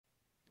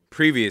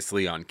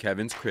Previously on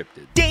Kevin's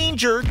Cryptid.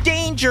 Danger!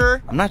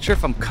 Danger! I'm not sure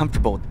if I'm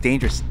comfortable with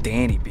Dangerous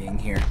Danny being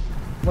here.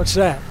 What's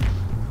that?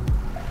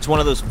 It's one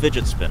of those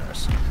fidget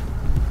spinners.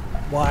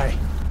 Why?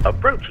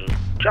 Approaching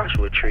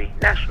Joshua Tree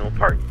National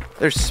Park.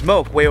 There's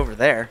smoke way over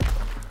there.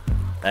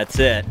 That's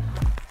it.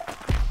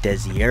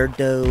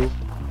 Desierto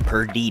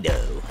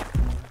Perdido.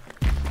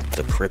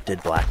 The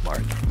cryptid black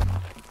market.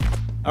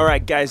 All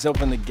right, guys,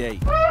 open the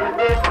gate.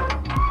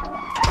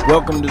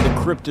 Welcome to the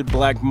cryptid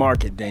black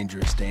market,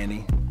 Dangerous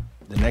Danny.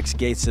 The next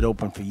gates that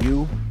open for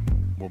you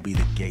will be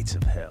the gates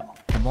of hell.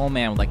 The mole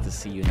man would like to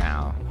see you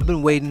now. I've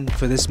been waiting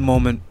for this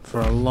moment for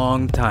a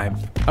long time.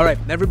 All right,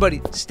 everybody,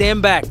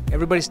 stand back.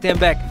 Everybody stand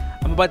back.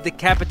 I'm about to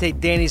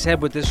decapitate Danny's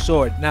head with this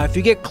sword. Now, if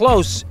you get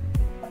close,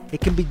 it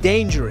can be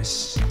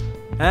dangerous.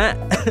 Huh?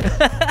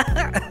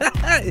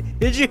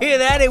 Did you hear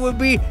that? It would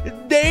be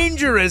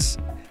dangerous.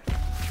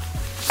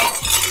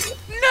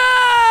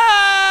 No!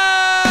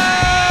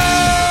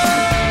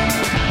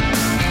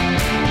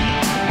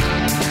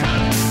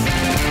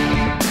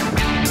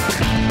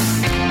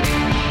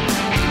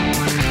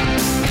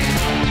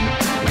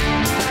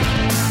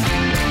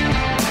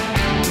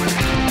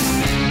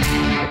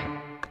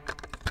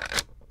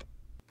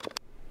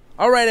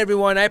 All right,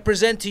 everyone, I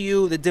present to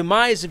you the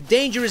demise of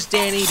Dangerous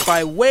Danny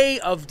by way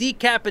of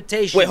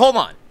decapitation. Wait, hold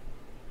on.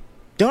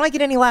 Don't I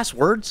get any last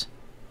words?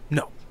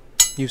 No,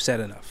 you've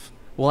said enough.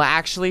 Well,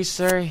 actually,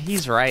 sir,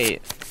 he's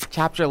right.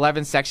 Chapter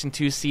 11, Section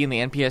 2C in the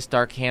NPS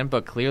Dark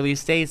Handbook clearly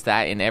states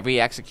that in every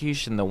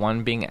execution, the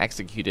one being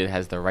executed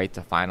has the right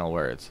to final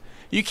words.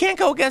 You can't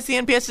go against the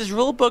NPS's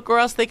rulebook or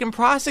else they can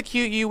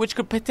prosecute you, which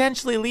could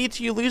potentially lead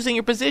to you losing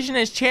your position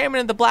as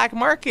chairman of the black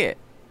market.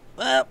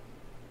 Well,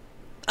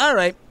 all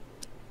right.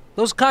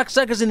 Those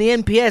cocksuckers in the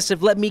NPS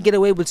have let me get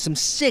away with some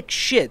sick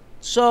shit,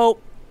 so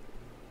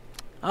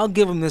I'll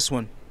give them this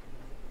one.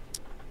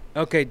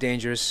 Okay,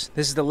 Dangerous,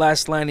 this is the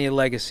last line of your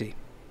legacy.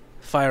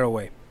 Fire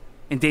away.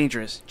 And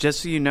Dangerous,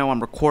 just so you know,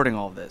 I'm recording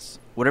all of this.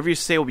 Whatever you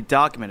say will be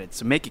documented,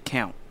 so make it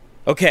count.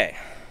 Okay.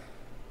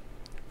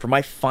 For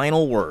my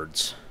final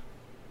words,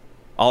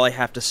 all I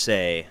have to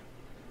say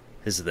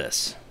is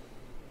this.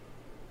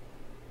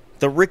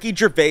 The Ricky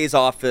Gervais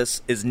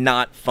office is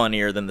not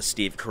funnier than the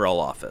Steve Carell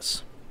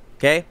office.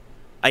 Okay?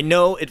 I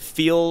know it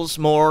feels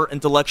more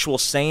intellectual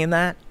saying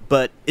that,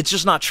 but it's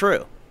just not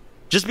true.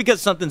 Just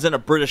because something's in a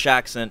British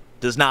accent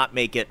does not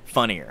make it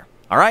funnier.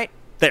 All right?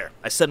 There,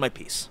 I said my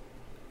piece.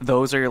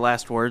 Those are your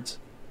last words?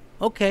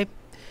 Okay.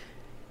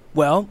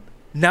 Well,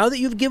 now that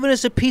you've given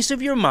us a piece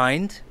of your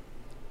mind,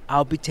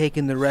 I'll be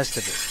taking the rest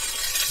of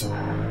it.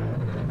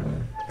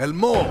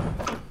 Elmo,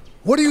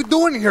 what are you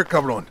doing here,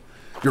 cabron?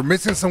 You're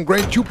missing some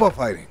great chupa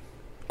fighting.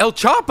 El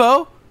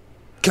Chapo?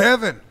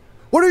 Kevin,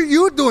 what are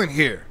you doing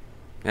here?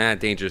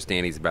 Dangerous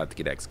Danny's about to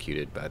get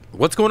executed, but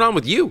what's going on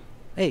with you?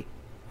 Hey,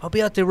 I'll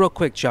be out there real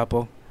quick,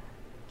 Chapo.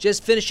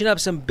 Just finishing up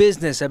some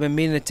business I've been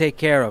meaning to take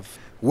care of.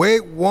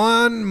 Wait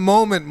one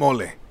moment,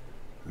 Mole.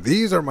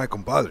 These are my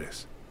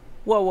compadres.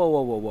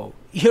 Whoa.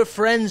 You're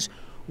friends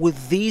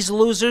with these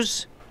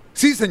losers?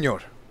 Si,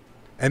 senor.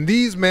 And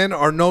these men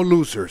are no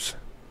losers.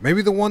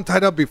 Maybe the one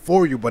tied up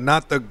before you, but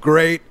not the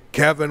great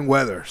Kevin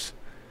Weathers.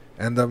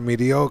 And the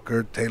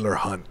mediocre Taylor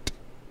Hunt.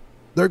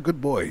 They're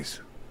good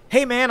boys.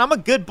 Hey, man, I'm a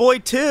good boy,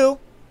 too.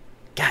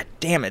 God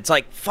damn it. It's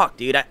like, fuck,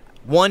 dude.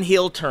 One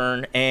heel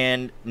turn,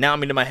 and now I'm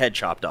getting my head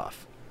chopped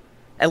off.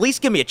 At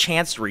least give me a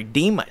chance to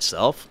redeem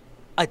myself.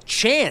 A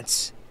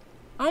chance?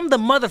 I'm the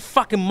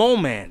motherfucking mole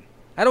man.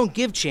 I don't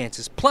give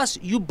chances. Plus,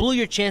 you blew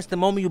your chance the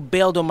moment you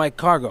bailed on my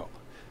cargo.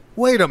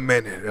 Wait a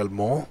minute,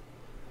 Elmo.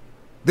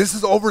 This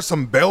is over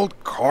some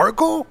bailed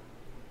cargo?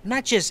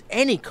 Not just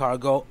any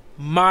cargo,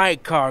 my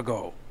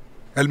cargo.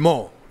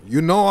 Elmo,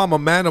 you know I'm a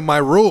man of my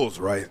rules,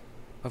 right?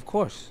 Of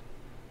course.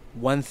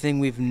 One thing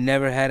we've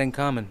never had in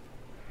common.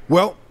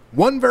 Well,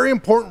 one very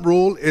important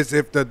rule is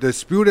if the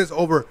dispute is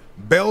over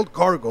bailed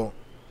cargo,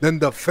 then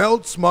the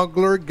failed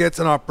smuggler gets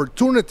an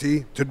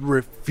opportunity to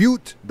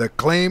refute the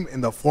claim in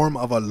the form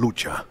of a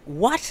lucha.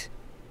 What?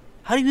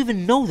 How do you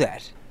even know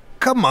that?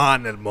 Come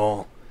on,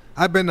 Elmo.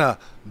 I've been a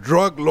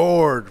drug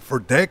lord for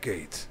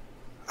decades.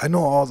 I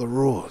know all the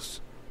rules.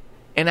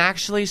 And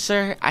actually,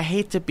 sir, I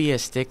hate to be a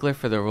stickler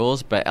for the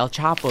rules, but El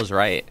Chapo's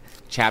right.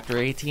 Chapter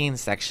 18,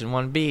 Section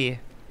 1B.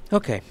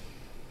 Okay.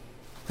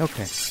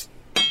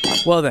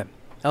 Well then,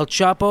 El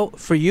Chapo,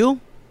 for you,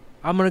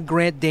 I'm going to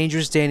grant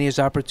Dangerous Danny his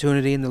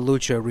opportunity in the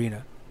lucha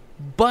arena.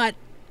 But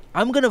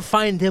I'm going to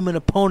find him an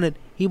opponent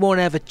he won't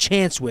have a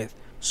chance with.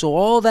 So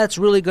all that's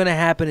really going to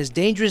happen is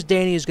Dangerous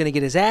Danny is going to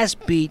get his ass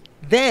beat,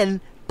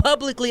 then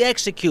publicly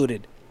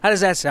executed. How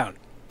does that sound?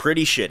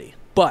 Pretty shitty.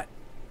 But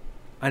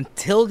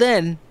until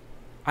then,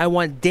 I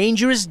want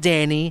Dangerous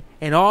Danny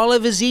and all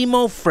of his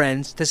emo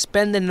friends to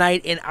spend the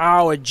night in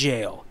our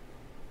jail.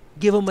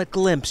 Give them a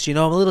glimpse, a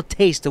little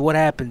taste of what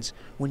happens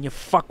when you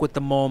fuck with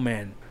the mole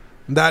man.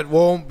 That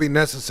won't be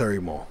necessary,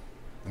 Mo.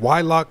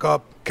 Why lock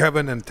up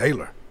Kevin and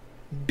Taylor?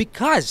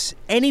 Because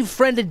any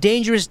friend of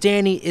Dangerous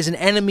Danny is an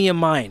enemy of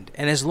mine,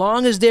 and as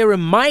long as they're in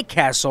my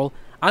castle,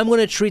 I'm going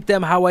to treat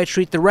them how I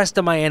treat the rest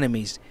of my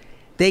enemies.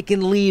 They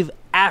can leave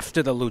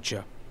after the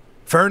lucha.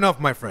 Fair enough,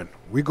 my friend.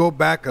 We go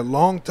back a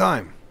long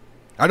time.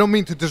 I don't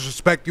mean to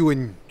disrespect you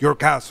in your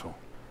castle.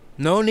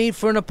 No need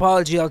for an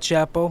apology, El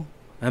Chapo.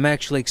 I'm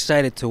actually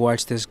excited to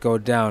watch this go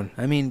down.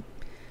 I mean,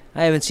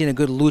 I haven't seen a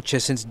good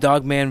lucha since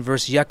Dogman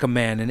vs. Yucca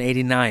Man in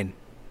 '89.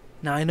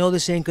 Now, I know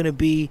this ain't gonna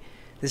be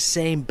the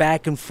same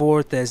back and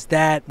forth as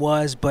that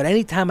was, but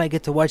anytime I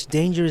get to watch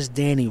Dangerous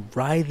Danny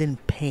writhe in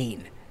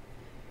pain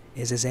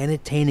is as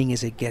entertaining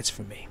as it gets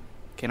for me.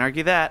 Can't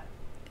argue that.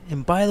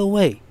 And by the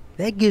way,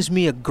 that gives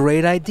me a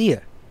great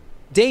idea.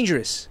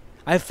 Dangerous,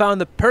 I found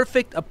the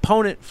perfect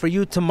opponent for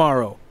you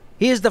tomorrow.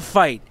 Here's the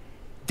fight.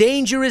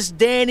 Dangerous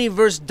Danny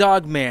vs.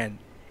 Dogman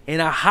in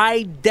a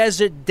high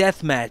desert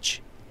death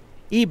match.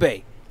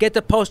 eBay, get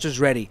the posters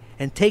ready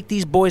and take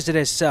these boys to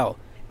their cell.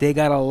 They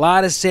got a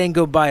lot of saying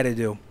goodbye to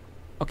do.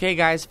 Okay,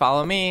 guys,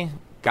 follow me.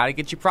 Gotta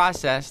get you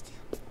processed.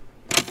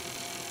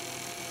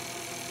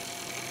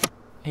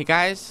 Hey,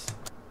 guys.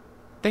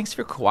 Thanks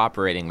for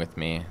cooperating with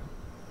me.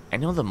 I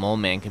know the Mole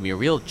Man can be a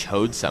real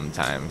chode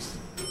sometimes.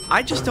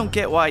 I just don't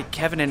get why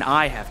Kevin and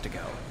I have to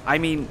go. I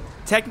mean,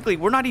 technically,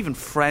 we're not even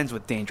friends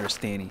with Dangerous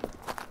Danny.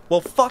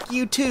 Well, fuck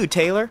you too,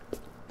 Taylor.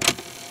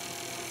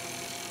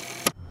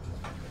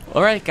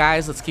 Alright,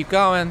 guys, let's keep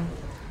going.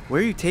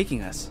 Where are you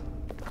taking us?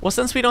 Well,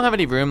 since we don't have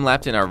any room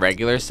left in our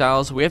regular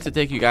cells, we have to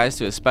take you guys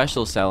to a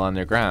special cell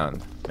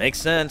underground. Makes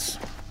sense.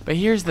 But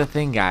here's the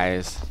thing,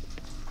 guys.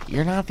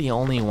 You're not the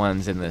only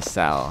ones in this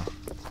cell.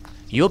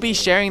 You'll be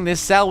sharing this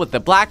cell with the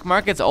Black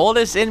Market's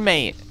oldest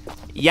inmate,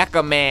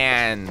 Yucca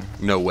Man.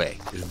 No way.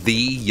 The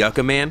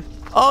Yucca Man?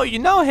 Oh, you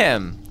know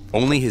him.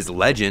 Only his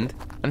legend.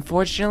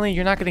 Unfortunately,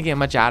 you're not going to get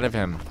much out of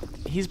him.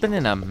 He's been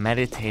in a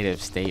meditative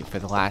state for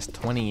the last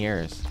 20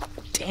 years.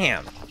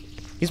 Damn.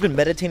 He's been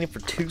meditating for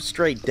 2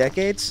 straight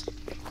decades?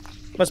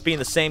 Must be in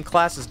the same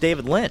class as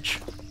David Lynch.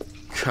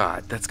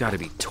 God, that's gotta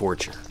be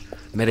torture.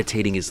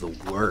 Meditating is the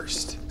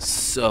worst.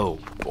 So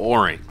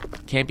boring.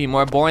 Can't be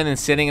more boring than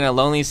sitting in a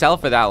lonely cell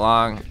for that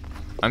long.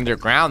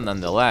 Underground,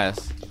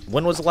 nonetheless.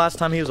 When was the last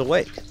time he was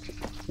awake?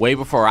 Way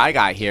before I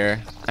got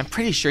here. I'm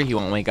pretty sure he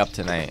won't wake up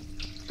tonight.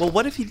 Well,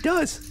 what if he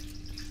does?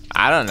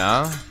 I don't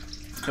know.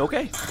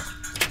 Okay.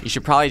 You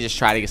should probably just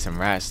try to get some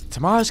rest.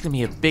 Tomorrow's gonna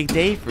be a big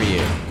day for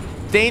you.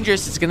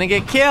 Dangerous is gonna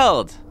get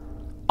killed.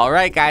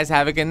 Alright, guys,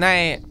 have a good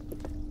night.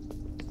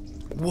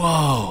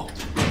 Whoa.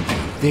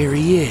 There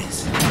he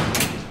is.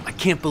 I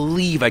can't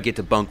believe I get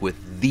to bunk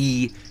with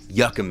the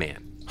Yucca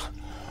Man.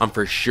 I'm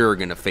for sure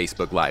gonna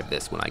Facebook Live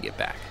this when I get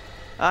back.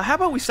 How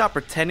about we stop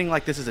pretending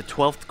like this is a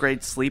 12th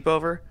grade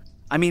sleepover?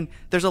 I mean,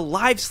 there's a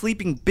live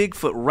sleeping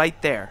Bigfoot right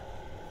there.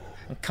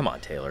 Come on,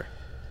 Taylor.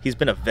 He's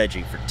been a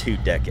veggie for 2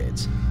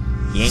 decades.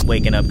 He ain't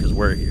waking up because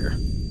we're here.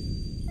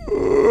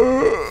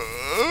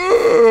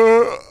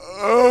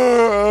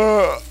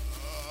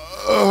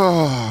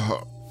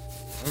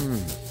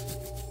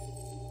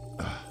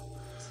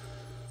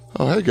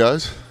 Oh, hey,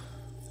 guys.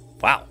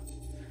 Wow.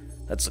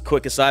 That's the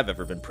quickest I've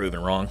ever been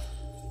proven wrong.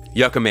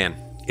 Yucca Man,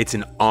 it's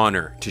an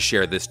honor to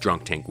share this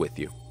drunk tank with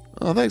you.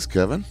 Oh, thanks,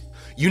 Kevin.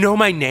 You know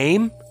my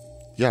name?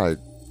 Yeah, I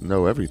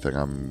know everything.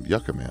 I'm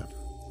Yucca Man.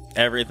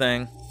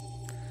 Everything?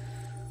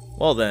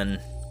 Well then,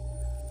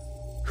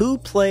 who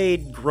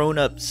played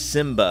grown-up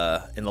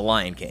Simba in The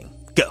Lion King?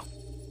 Go.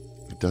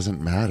 It doesn't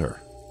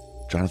matter.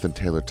 Jonathan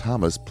Taylor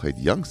Thomas played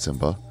young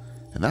Simba,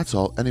 and that's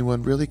all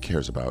anyone really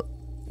cares about.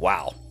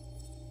 Wow.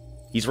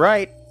 He's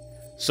right.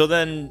 So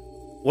then,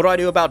 what do I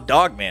do about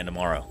Dogman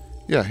tomorrow?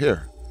 Yeah,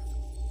 here.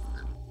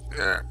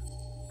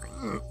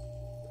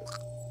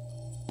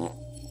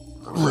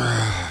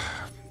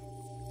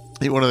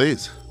 Eat one of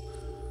these.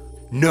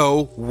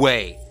 No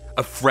way.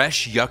 A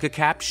fresh yucca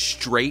cap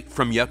straight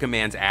from Yucca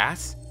Man's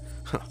ass?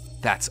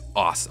 That's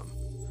awesome.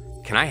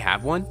 Can I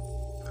have one?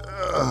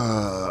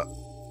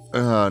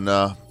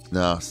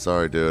 No,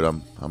 sorry, dude.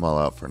 I'm all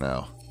out for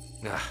now.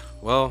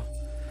 Well,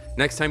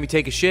 next time you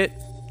take a shit,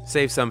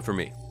 save some for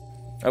me.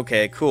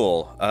 Okay,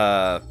 cool.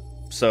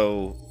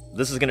 So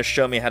this is gonna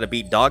show me how to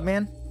beat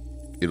Dogman?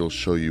 It'll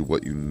show you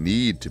what you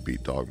need to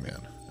beat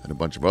Dogman and a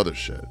bunch of other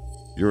shit.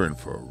 You're in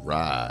for a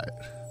ride.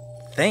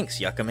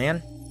 Thanks, Yucca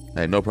Man.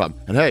 Hey, no problem.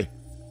 And hey,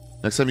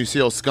 next time you see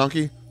old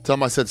Skunky, tell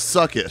him I said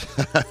suck it.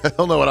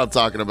 He'll know what I'm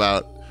talking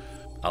about.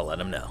 I'll let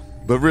him know.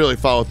 But really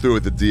follow through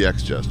with the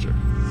DX gesture.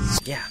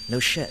 Yeah, no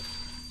shit.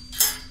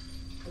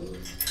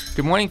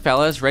 Good morning,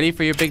 fellas. Ready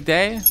for your big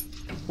day?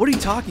 What are you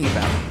talking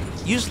about?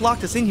 You just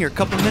locked us in here a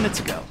couple minutes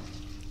ago.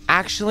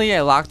 Actually,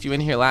 I locked you in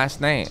here last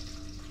night.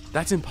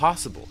 That's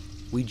impossible.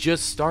 We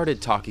just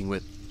started talking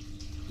with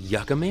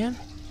Yucca Man?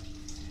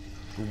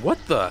 What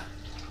the?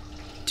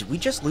 Did we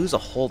just lose a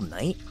whole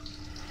night?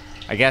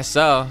 I guess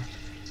so.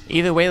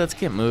 Either way, let's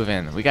get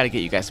moving. We gotta get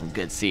you guys some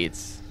good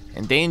seats.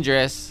 And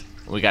Dangerous,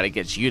 we gotta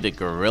get you to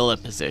gorilla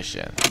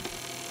position.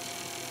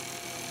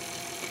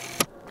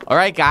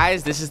 Alright,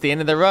 guys, this is the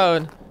end of the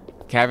road.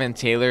 Kevin,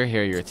 Taylor,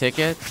 here are your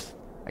tickets.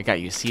 I got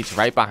you seats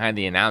right behind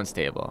the announce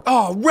table.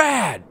 Oh,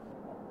 rad!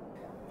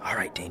 All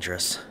right,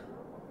 Dangerous.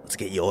 Let's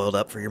get you oiled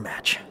up for your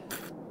match.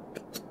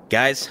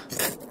 Guys,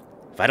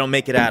 if I don't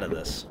make it out of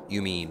this...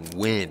 You mean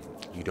when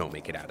you don't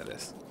make it out of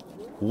this?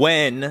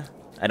 When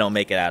I don't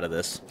make it out of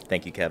this.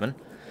 Thank you, Kevin.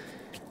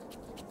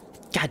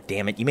 God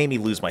damn it, you made me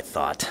lose my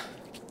thought.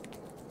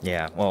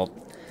 Yeah, well,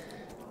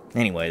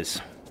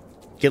 anyways,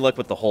 good luck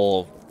with the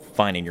whole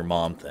finding your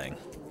mom thing.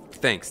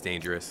 Thanks,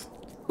 Dangerous.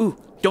 Ooh,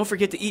 don't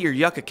forget to eat your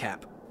yucca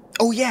cap.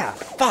 Oh yeah,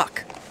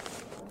 fuck.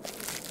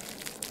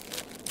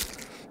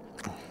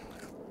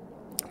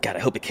 God, I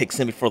hope it kicks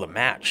in before the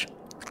match.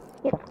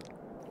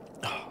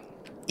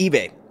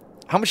 eBay,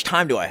 how much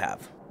time do I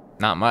have?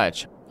 Not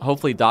much.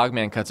 Hopefully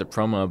Dogman cuts a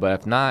promo,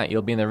 but if not,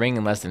 you'll be in the ring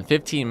in less than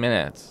 15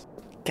 minutes.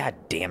 God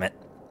damn it.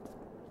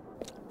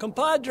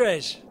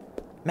 Compadres,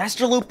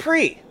 Master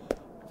Lupri!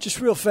 just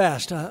real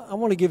fast, I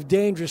want to give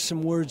Dangerous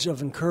some words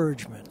of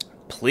encouragement.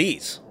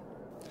 Please.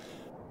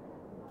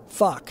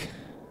 Fuck.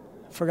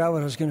 Forgot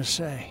what I was going to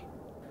say.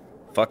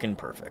 Fucking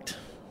perfect.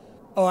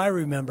 Oh, I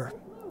remember.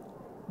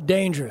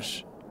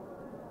 Dangerous.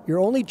 Your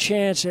only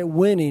chance at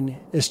winning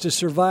is to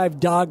survive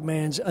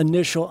Dogman's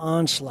initial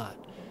onslaught.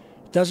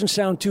 It doesn't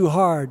sound too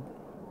hard,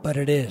 but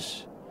it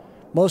is.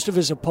 Most of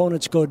his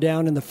opponents go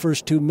down in the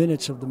first 2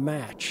 minutes of the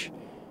match.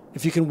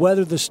 If you can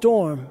weather the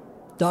storm,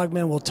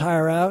 Dogman will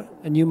tire out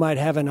and you might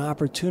have an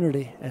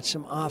opportunity at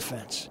some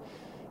offense.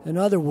 In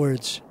other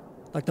words,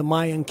 like the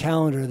Mayan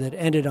calendar that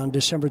ended on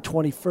December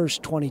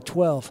 21st,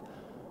 2012,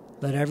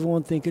 let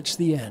everyone think it's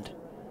the end.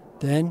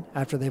 Then,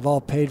 after they've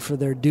all paid for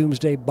their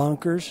doomsday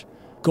bunkers,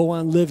 go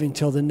on living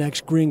till the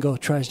next gringo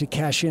tries to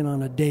cash in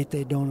on a date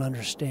they don't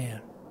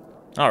understand.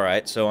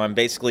 Alright, so I'm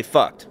basically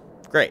fucked.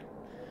 Great.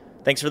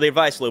 Thanks for the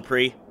advice,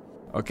 Lopri.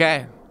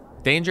 Okay.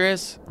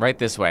 Dangerous, right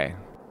this way.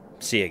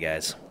 See you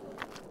guys.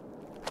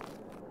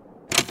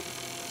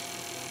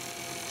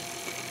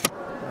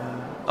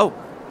 Oh,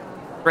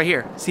 right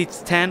here.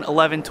 Seats 10,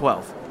 11,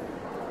 12.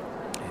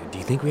 Do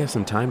you think we have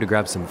some time to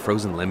grab some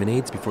frozen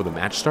lemonades before the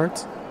match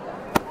starts?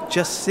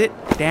 Just sit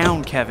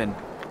down, Kevin.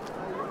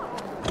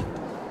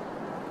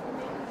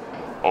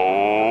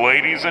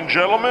 Ladies and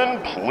gentlemen,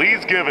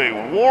 please give a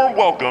warm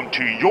welcome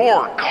to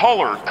your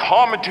color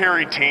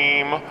commentary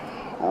team,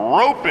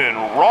 Ropin'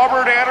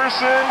 Robert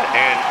Anderson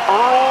and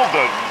Earl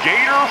the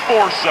Gator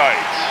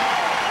Forsythe.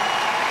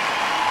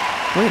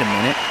 Wait a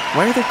minute.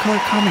 Why are there color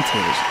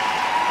commentators?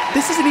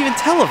 This isn't even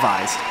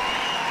televised.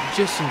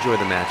 Just enjoy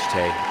the match,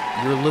 Tay.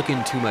 You're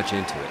looking too much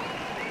into it.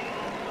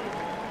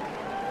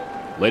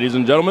 Ladies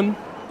and gentlemen,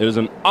 it is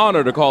an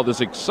honor to call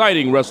this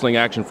exciting wrestling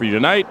action for you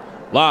tonight,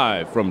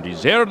 live from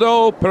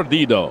Desierto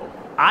Perdido.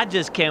 I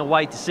just can't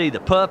wait to see the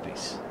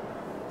puppies.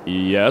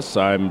 Yes,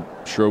 I'm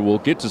sure we'll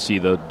get to see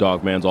the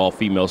Dogman's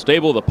all-female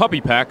stable, the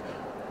Puppy Pack,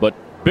 but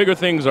bigger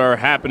things are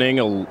happening,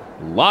 a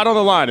lot on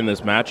the line in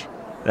this match.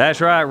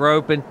 That's right,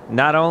 Ropin.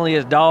 Not only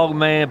is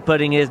Dogman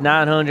putting his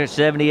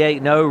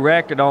 978-0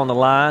 record on the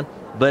line,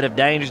 but if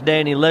Dangerous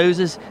Danny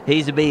loses,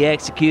 he's to be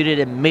executed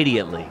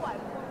immediately.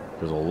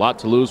 There's a lot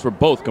to lose for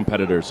both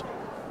competitors,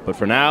 but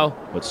for now,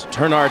 let's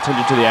turn our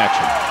attention to the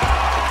action.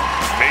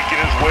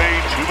 Making his way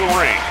to the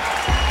ring,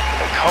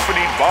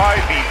 accompanied by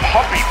the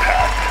Puppy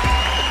Pack,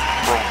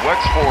 from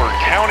Wexford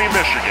County,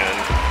 Michigan,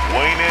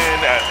 weighing in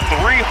at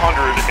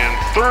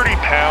 330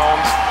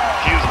 pounds,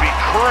 he is the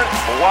current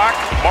Black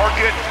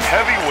Market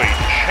Heavyweight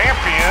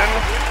Champion,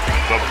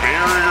 the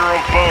Barrier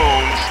of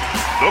Bones,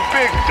 the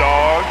Big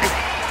Dog,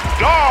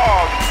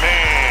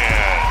 Dogman.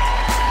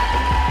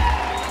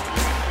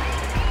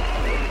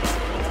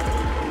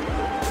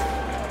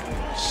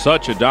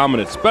 Such a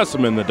dominant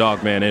specimen the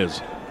Dogman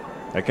is.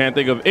 I can't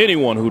think of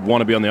anyone who'd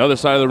want to be on the other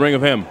side of the ring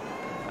of him.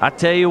 I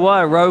tell you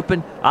what,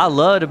 Ropin, I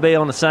love to be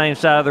on the same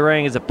side of the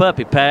ring as the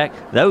Puppy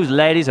Pack. Those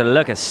ladies are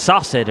looking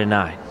saucy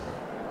tonight.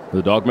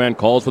 The Dogman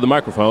calls for the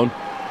microphone.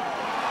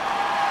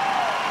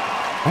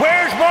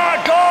 Where's my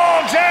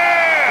dogs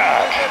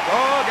at?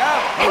 Dog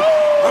out.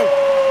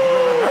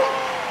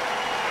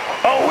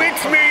 Oh,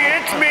 it's me.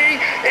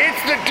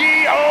 It's the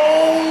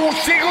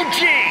D-O-G.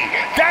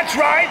 That's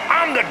right,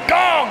 I'm the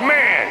Dog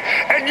Man,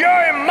 and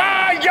you're in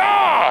my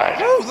yard.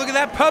 Ooh, look at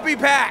that Puppy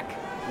Pack.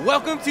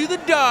 Welcome to the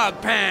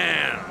Dog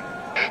Pound.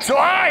 So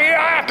I hear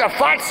I have to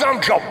fight some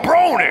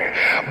jabroni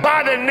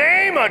by the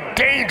name of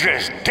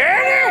Dangerous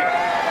Danny?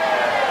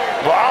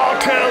 Well, I'll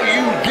tell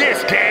you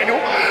this, Daniel.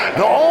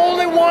 The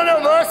only one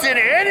of us in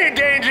any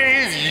danger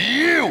is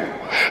you.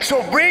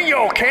 So bring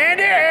your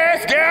candy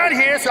ass down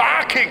here so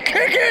I can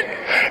kick it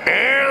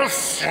and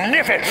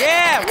sniff it.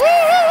 Yeah!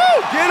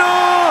 Woo! Get him!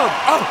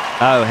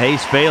 Oh,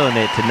 he's feeling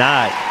it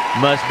tonight.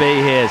 Must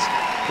be his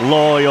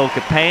loyal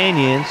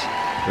companions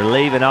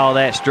relieving all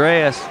that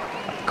stress.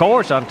 Of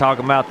course, I'm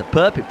talking about the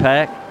Puppy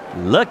Pack.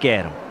 Look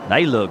at them.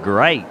 They look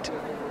great.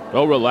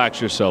 Oh, relax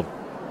yourself.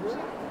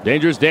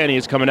 Dangerous Danny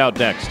is coming out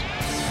next.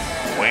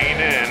 Weighing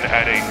in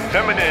at a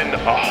feminine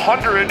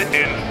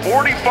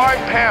 145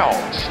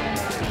 pounds,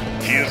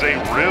 he is a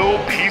real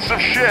piece of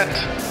shit.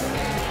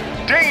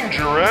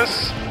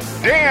 Dangerous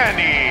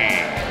Danny.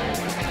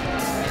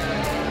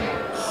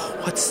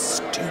 What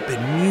stupid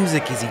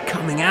music is he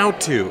coming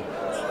out to?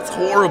 It's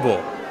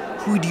horrible.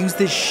 Who'd use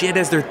this shit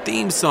as their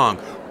theme song?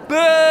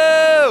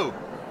 Boo!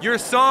 Your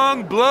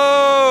song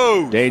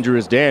blows!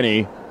 Dangerous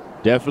Danny,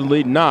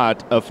 definitely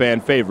not a fan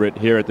favorite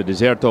here at the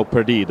Desierto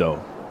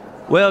Perdido.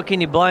 Well,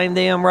 can you blame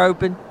them,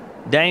 Ropin'?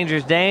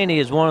 Dangerous Danny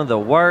is one of the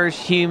worst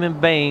human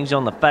beings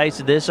on the face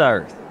of this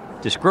earth.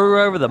 To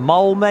screw over the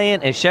mole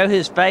man and show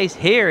his face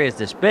here is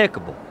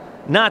despicable.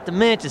 Not to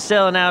mention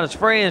selling out his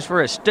friends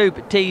for a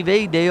stupid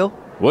TV deal.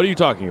 What are you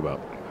talking about?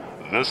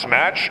 This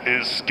match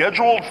is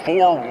scheduled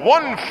for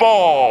one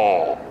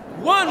fall.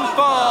 One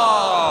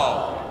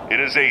fall! It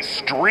is a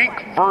streak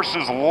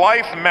versus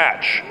life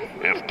match.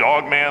 If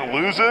Dogman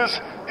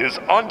loses, his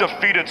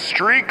undefeated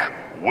streak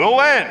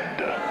will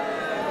end.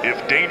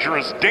 If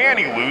Dangerous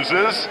Danny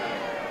loses,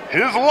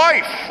 his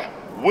life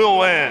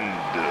will end.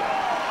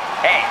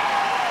 Hey,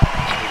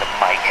 give me the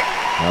mic.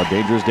 Now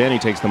Dangerous Danny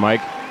takes the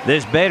mic.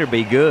 This better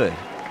be good.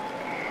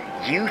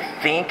 You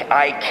think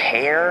I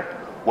care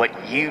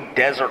what you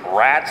desert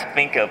rats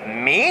think of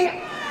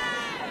me?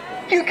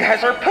 You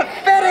guys are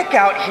pathetic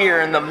out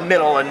here in the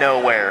middle of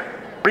nowhere,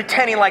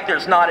 pretending like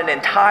there's not an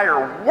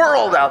entire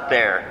world out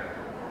there.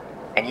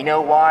 And you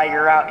know why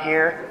you're out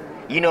here?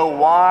 You know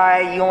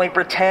why you only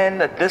pretend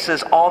that this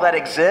is all that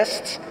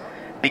exists?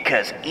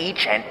 Because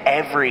each and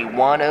every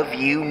one of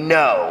you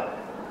know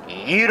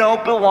you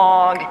don't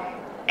belong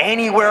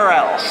anywhere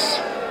else.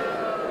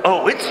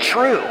 Oh, it's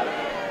true.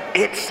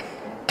 It's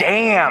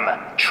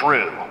damn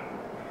true.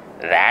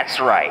 That's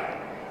right.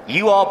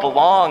 You all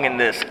belong in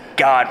this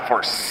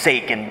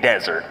God-forsaken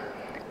desert.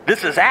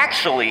 This is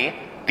actually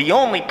the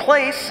only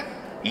place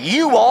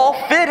you all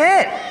fit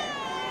in.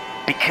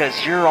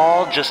 Because you're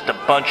all just a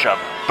bunch of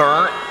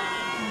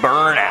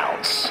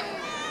burnouts.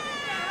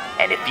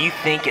 And if you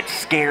think it's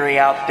scary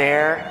out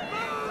there,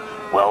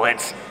 well,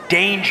 it's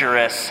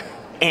dangerous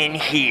in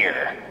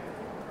here.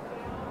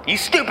 You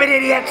stupid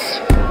idiots!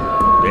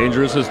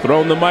 Dangerous has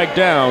thrown the mic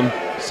down,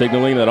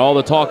 signaling that all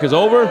the talk is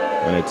over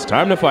and it's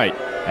time to fight.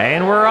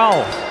 And we're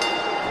off.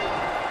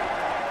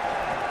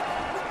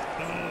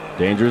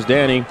 Dangerous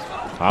Danny,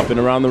 hopping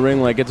around the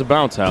ring like it's a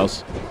bounce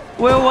house.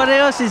 Well, what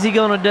else is he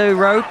gonna do,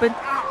 Ropin'?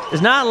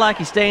 It's not like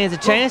he stands a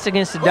chance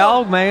against the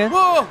dog man.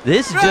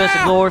 This is just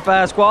a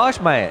glorified squash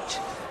match.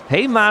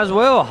 He might as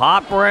well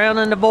hop around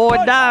and avoid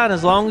dying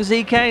as long as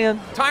he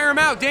can. Tire him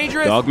out,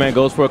 Dangerous. Dogman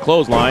goes for a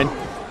clothesline.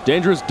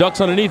 Dangerous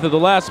ducks underneath at the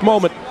last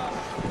moment.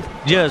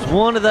 Just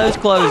one of those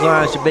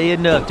clotheslines should be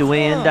enough to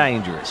win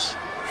Dangerous.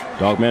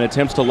 Dogman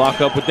attempts to lock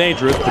up with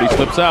Dangerous, but he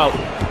slips out.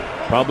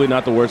 Probably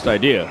not the worst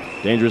idea.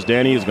 Dangerous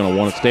Danny is going to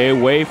want to stay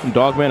away from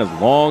Dogman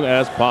as long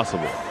as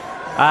possible.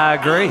 I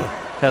agree.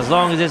 As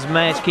long as this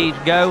match keeps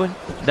going,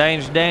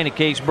 Dangerous Danny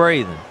keeps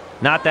breathing.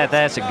 Not that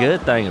that's a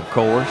good thing, of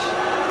course.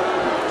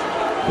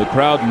 The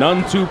crowd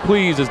none too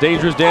pleased as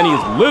Dangerous Danny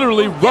is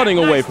literally running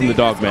away from the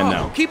Dogman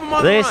now. Keep him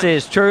on the This run.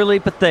 is truly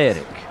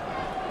pathetic.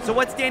 So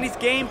what's Danny's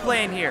game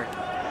plan here?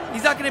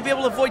 He's not going to be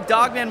able to avoid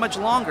Dogman much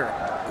longer.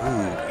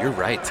 Ooh, you're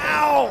right,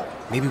 Tim.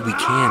 Maybe we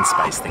can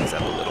spice things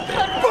up a little bit.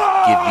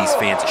 Give these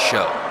fans a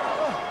show.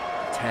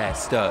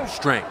 Test of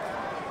strength.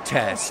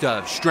 Test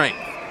of strength.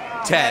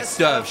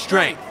 Test of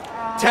strength.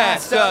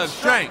 Test of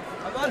strength.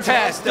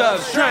 Test of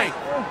strength.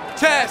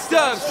 Test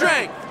of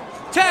strength.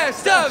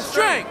 Test of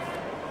strength.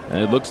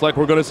 And it looks like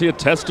we're going to see a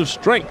test of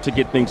strength to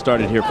get things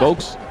started here,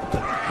 folks.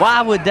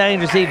 Why would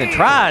Dangerous even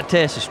try a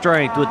test of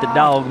strength with the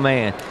dog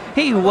man?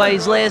 He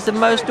weighs less than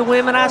most of the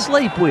women I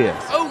sleep with.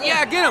 Oh,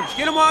 yeah, get him.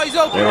 Get him while he's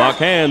open. They lock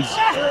hands.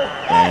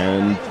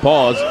 And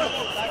pause.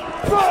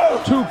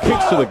 2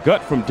 kicks to the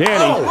gut from Danny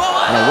and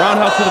a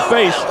roundhouse to the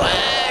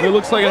face. It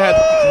looks like it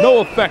had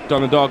no effect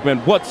on the Dogman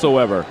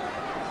whatsoever.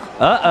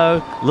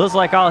 Uh-oh. Looks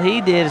like all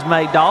he did is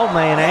make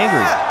Dogman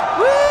angry.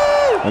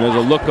 And there's a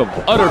look of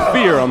utter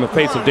fear on the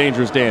face of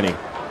Dangerous Danny.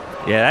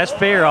 Yeah, that's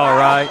fear, all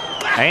right.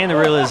 And the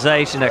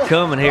realization that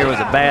coming here was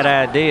a bad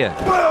idea.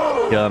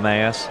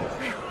 Dumbass.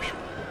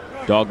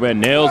 Dogman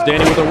nails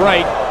Danny with a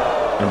right,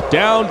 and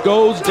down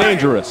goes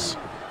Dangerous.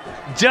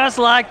 Just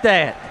like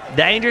that.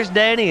 Dangerous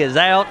Danny is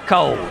out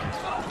cold.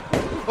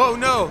 Oh,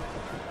 no.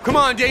 Come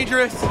on,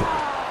 Dangerous.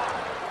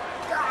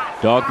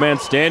 Dogman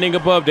standing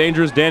above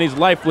Dangerous Danny's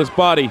lifeless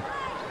body.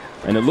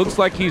 And it looks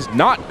like he's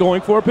not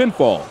going for a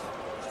pinfall.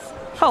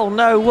 Oh,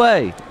 no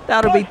way.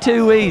 That'll be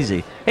too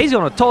easy. He's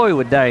going to toy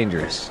with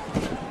Dangerous.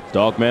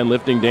 Dogman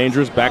lifting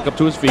Dangerous back up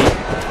to his feet.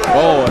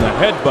 Oh, and a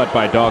headbutt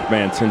by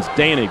Dogman sends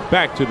Danny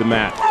back to the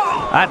mat.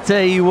 I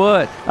tell you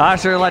what, I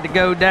sure like to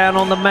go down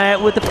on the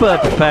mat with the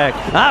puppy pack.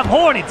 I'm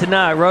horny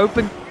tonight,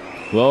 Ropin'.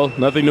 Well,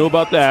 nothing new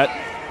about that.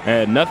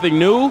 And nothing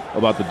new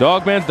about the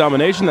Dogman's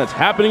domination that's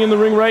happening in the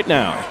ring right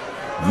now.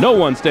 No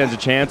one stands a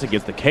chance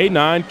against the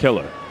K9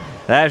 Killer.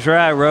 That's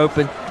right,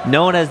 Ropin'.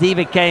 No one has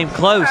even came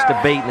close to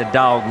beating the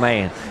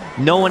Dogman.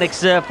 No one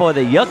except for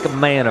the Yucca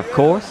Man, of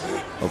course.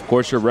 Of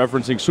course, you're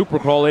referencing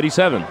Supercrawl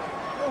 87.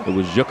 It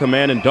was Yucca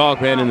Man and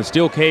Dogman in the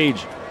steel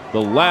cage,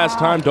 the last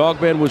time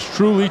Dogman was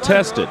truly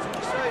tested.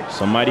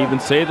 Some might even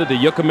say that the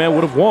Yucca Man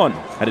would have won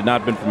had it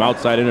not been from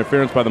outside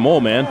interference by the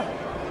Mole Man.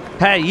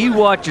 Hey, you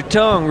watch your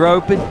tongue,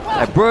 Ropin'.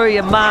 A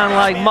brilliant mind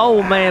like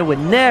Mole Man would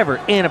never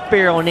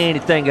interfere on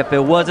anything if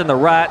it wasn't the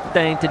right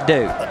thing to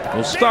do.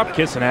 Well, stop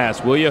kissing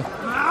ass, will you?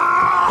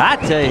 I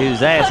tell you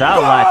whose ass I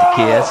would like to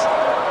kiss.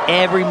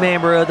 Every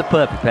member of the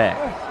puppy pack.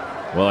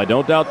 Well, I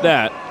don't doubt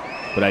that.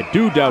 but I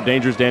do doubt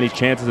Dangerous Danny's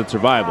chances at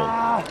survival.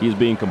 He is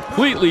being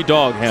completely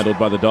dog-handled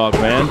by the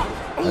Dogman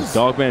as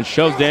Dogman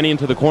shoves Danny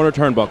into the corner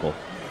turnbuckle.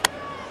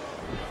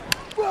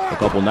 A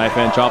couple knife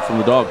hand chops from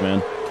the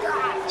Dogman.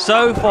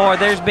 So far,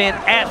 there's been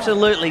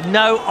absolutely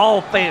no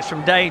offense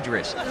from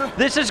Dangerous.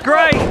 This is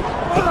great.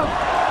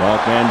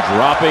 Dogman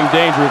dropping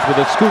Dangerous with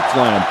a scoop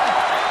slam.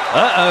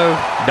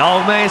 Uh-oh.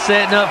 Dogman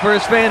setting up for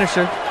his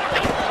finisher.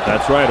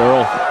 That's right,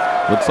 Earl.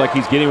 Looks like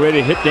he's getting ready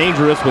to hit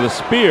Dangerous with a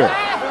spear.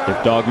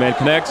 If Dogman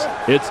connects,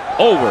 it's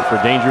over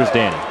for Dangerous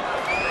Danny.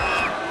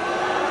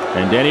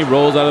 And Danny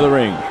rolls out of the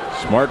ring.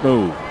 Smart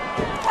move.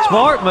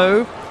 Smart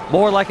move?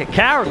 More like a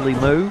cowardly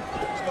move.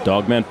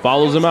 Dogman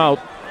follows him out.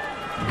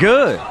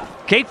 Good.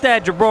 Keep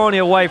that jabroni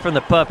away from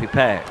the puppy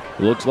pack.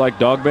 Looks like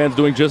Dogman's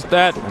doing just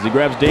that as he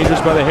grabs Dangerous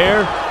by the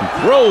hair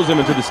and throws him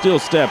into the steel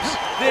steps.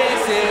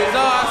 This is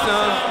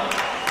awesome.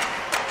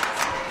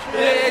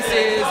 This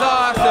is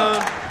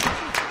awesome.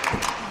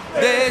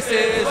 This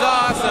is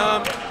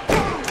awesome.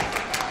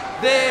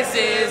 This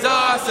is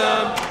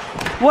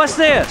awesome. What's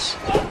this?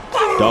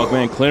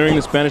 Dogman clearing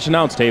the Spanish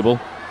announce table.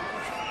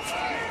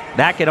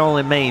 That can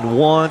only mean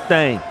one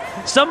thing.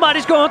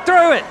 Somebody's going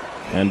through it.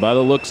 And by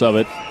the looks of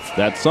it,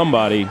 that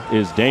somebody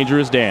is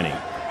Dangerous Danny.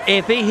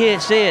 If he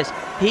hits this,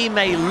 he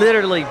may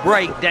literally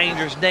break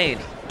Dangerous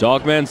Danny.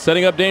 Dogman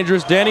setting up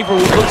Dangerous Danny for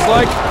what looks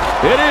like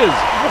it is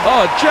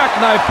a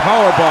jackknife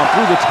powerbomb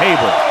through the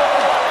table.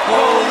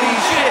 Holy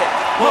shit!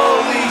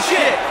 Holy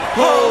shit!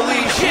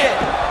 Holy shit!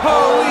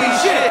 Holy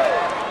shit!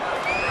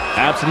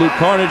 Absolute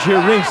carnage here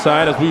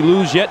ringside as we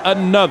lose yet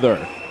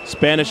another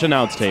Spanish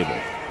announce table.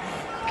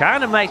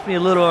 Kind of makes me a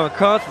little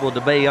uncomfortable, to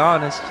be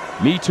honest.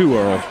 Me too,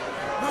 Earl.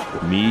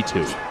 Me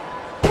too.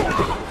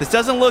 This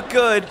doesn't look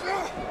good.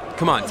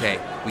 Come on, Tay.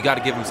 We got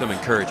to give him some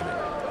encouragement.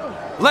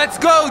 Let's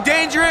go,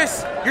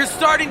 Dangerous! You're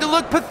starting to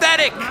look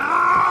pathetic!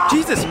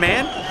 Jesus,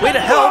 man. Way to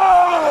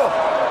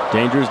help.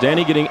 Dangerous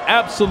Danny getting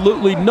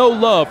absolutely no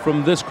love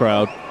from this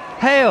crowd.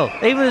 Hell,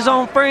 even his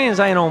own friends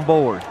ain't on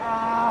board.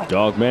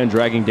 Dogman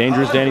dragging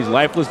Dangerous Danny's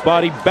lifeless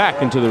body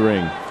back into the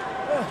ring.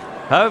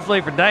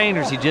 Hopefully for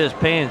Dangerous, he just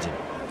pins him.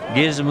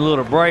 Gives him a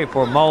little break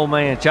before Mole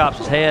Man chops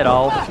his head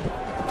off.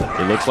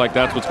 It looks like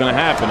that's what's going to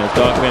happen as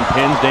Dogman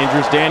pins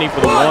Dangerous Danny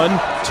for the 1,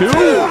 2,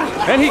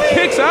 and he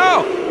kicks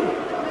out!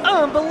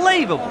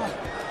 Unbelievable!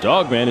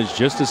 Dogman is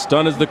just as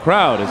stunned as the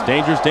crowd as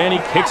Dangerous Danny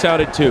kicks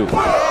out at 2.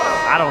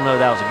 I don't know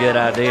that was a good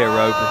idea,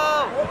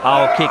 Roper.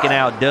 All kicking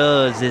out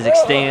does is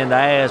extend the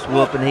ass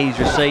whooping he's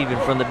receiving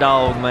from the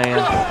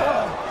Dogman.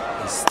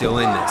 He's still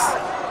in this.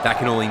 That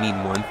can only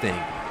mean one thing.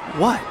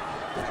 What?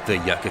 The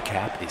Yucca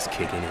Cap is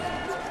kicking in.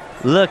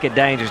 Look at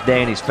Dangerous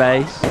Danny's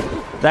face.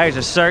 There's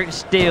a certain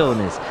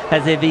stillness,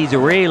 as if he's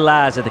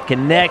realizing the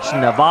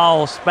connection of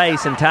all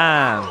space and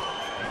time.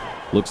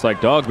 Looks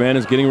like Dogman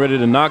is getting ready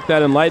to knock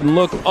that enlightened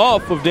look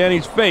off of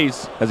Danny's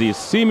face as he is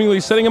seemingly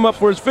setting him up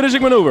for his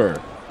finishing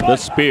maneuver, the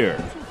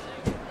spear.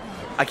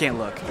 I can't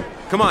look.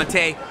 Come on,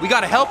 Tay. We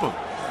got to help him.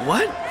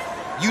 What?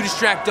 You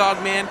distract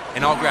Dogman,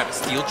 and I'll grab a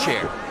steel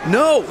chair.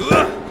 No!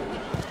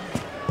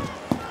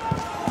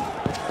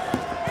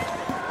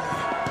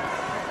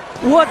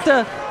 What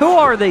the? Who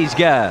are these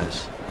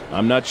guys?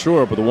 I'm not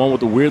sure, but the one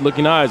with the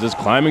weird-looking eyes is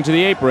climbing to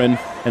the apron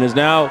and is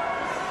now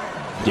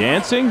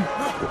dancing?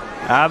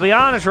 I'll be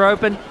honest,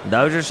 Ropin,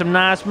 those are some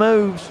nice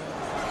moves.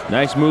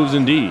 Nice moves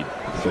indeed,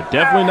 but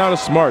definitely not a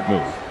smart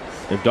move.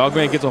 If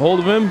Dogman gets a hold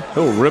of him,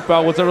 he'll rip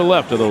out what's ever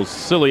left of those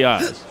silly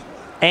eyes.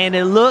 And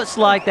it looks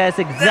like that's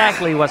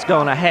exactly what's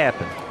going to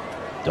happen.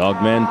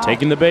 Dogman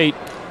taking the bait.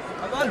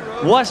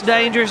 What's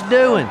Dangerous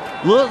doing?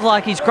 Looks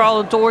like he's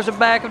crawling towards the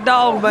back of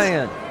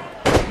Dogman.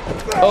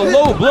 A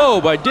low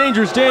blow by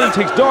Dangerous Danny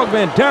takes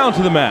Dogman down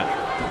to the mat.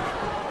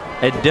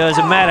 It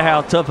doesn't matter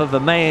how tough of a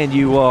man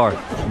you are.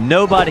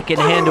 Nobody can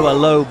handle a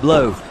low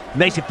blow.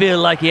 Makes you feel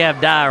like you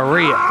have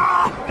diarrhea.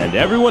 And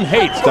everyone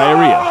hates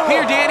diarrhea.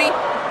 Here, Danny.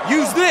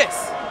 Use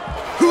this.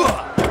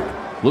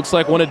 Looks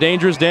like one of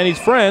Dangerous Danny's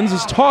friends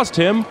has tossed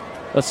him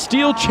a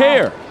steel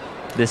chair.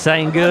 This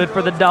ain't good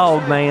for the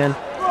Dogman.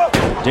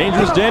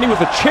 Dangerous Danny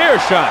with a chair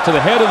shot to the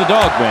head of the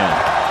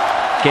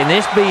Dogman. Can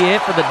this be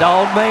it for the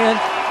Dogman?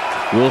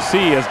 We'll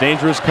see as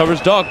Dangerous covers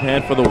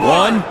Dogman for the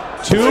 1,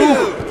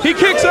 2. He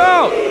kicks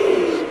out!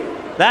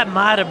 That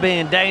might have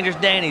been Dangerous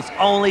Danny's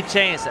only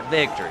chance at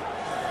victory.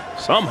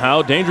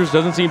 Somehow, Dangerous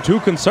doesn't seem too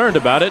concerned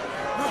about it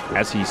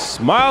as he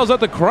smiles at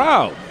the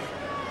crowd.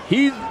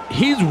 He's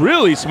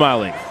really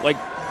smiling, like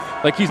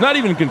he's not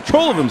even in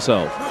control of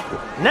himself.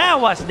 Now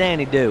what's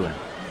Danny doing?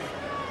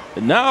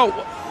 Now,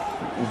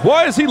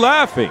 why is he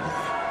laughing?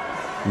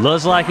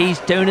 Looks like he's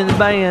tuning the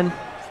band.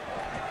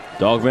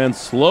 Dogman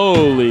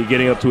slowly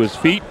getting up to his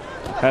feet,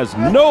 has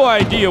no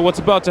idea what's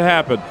about to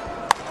happen.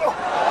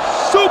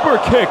 Super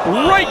kick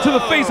right to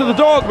the face of the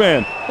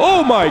Dogman.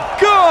 Oh my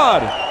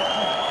God!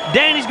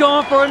 Danny's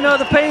going for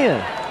another pin.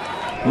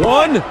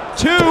 1,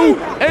 2,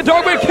 and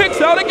Dogman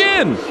kicks out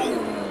again.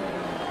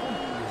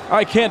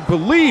 I can't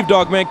believe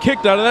Dogman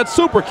kicked out of that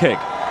super kick.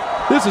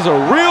 This is a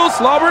real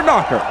slobber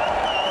knocker.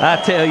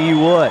 I tell you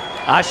what,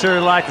 I sure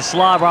like the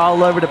slobber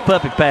all over the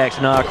puppy packs,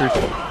 knockers.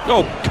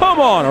 Oh, come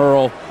on,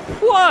 Earl.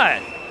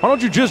 What? Why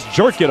don't you just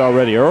jerk it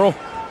already, Earl?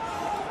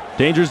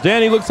 Dangerous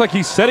Danny looks like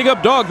he's setting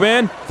up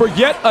Dogman for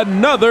yet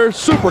another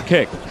super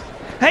kick.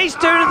 He's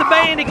turning the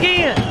band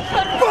again.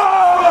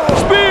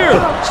 Spear!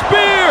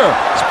 Spear!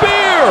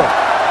 Spear!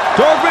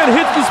 Dogman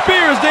hits the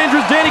spear as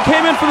Dangerous Danny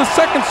came in for the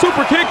second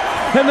super kick,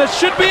 and that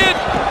should be it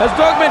as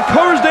Dogman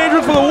covers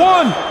Dangerous for the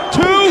 1,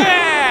 2,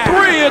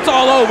 3. It's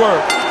all over.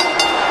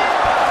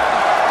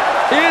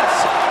 It's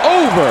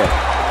over.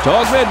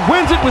 Dogman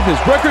wins it with his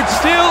record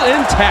still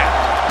intact.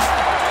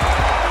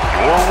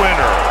 Your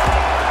winner,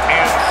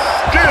 and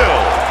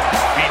still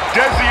the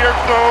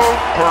Desierto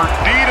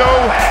Perdido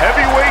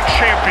Heavyweight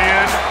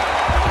Champion,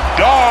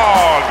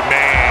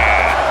 Dogman.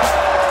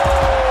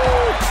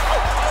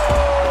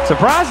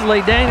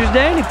 Surprisingly, Dangerous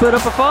Danny put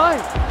up a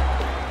fight.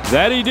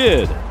 That he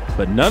did,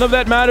 but none of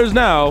that matters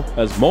now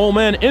as Mole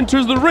Man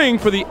enters the ring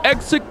for the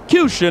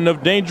execution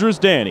of Dangerous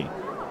Danny.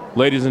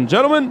 Ladies and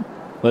gentlemen,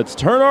 let's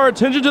turn our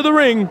attention to the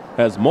ring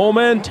as Mole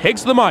Man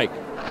takes the mic.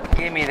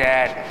 Give me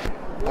that.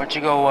 Why don't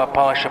you go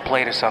polish a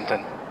plate or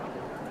something?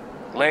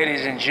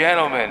 Ladies and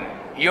gentlemen,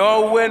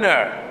 your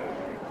winner,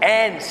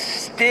 and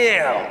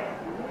still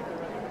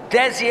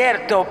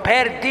Desierto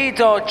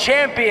Perdido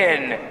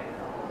champion,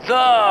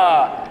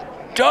 the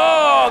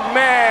Dogman.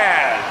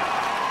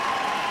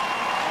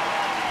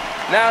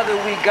 Now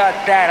that we got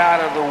that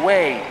out of the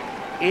way,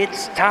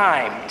 it's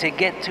time to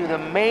get to the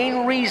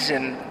main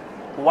reason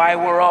why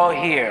we're all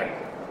here.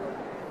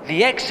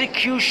 The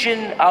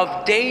execution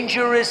of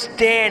Dangerous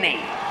Danny.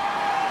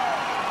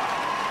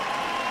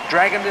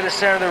 Drag him to the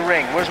center of the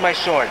ring. Where's my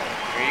sword?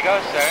 Here you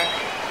go, sir.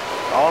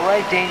 All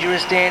right,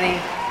 Dangerous Danny.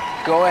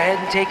 Go ahead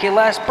and take your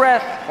last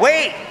breath.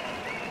 Wait!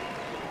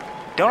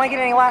 Don't I get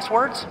any last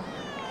words?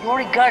 You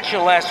already got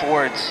your last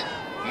words.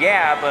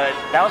 Yeah, but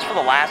that was for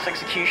the last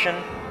execution.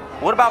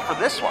 What about for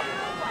this one?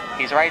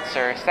 He's right,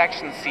 sir.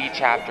 Section C,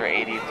 Chapter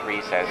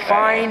 83 says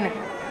Fine,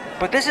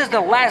 but this is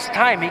the last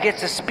time he gets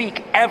to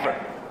speak ever.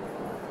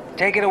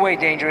 Take it away,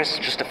 Dangerous.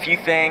 Just a few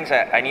things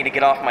I need to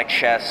get off my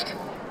chest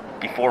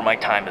before my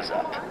time is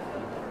up.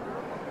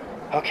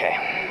 Okay.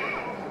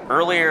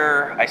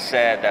 Earlier, I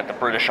said that the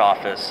British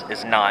office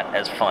is not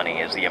as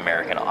funny as the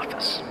American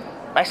office.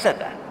 I said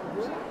that.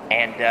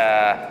 And,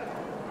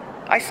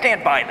 I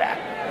stand by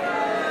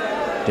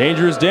that.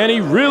 Dangerous Danny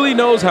really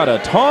knows how to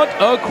taunt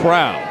a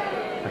crowd.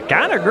 I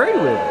kind of agree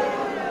with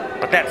him.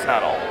 But that's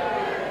not all.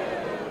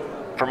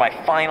 For my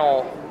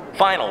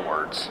final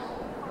words,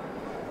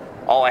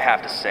 all I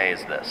have to say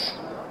is this.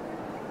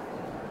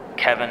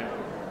 Kevin,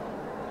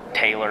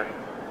 Taylor,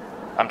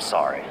 I'm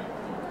sorry.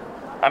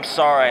 I'm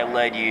sorry I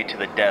led you to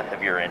the death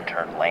of your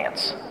intern,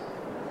 Lance.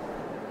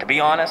 To be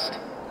honest,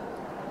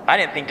 I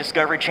didn't think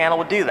Discovery Channel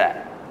would do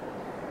that.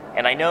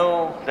 And I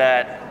know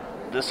that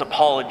this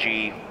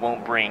apology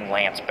won't bring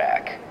Lance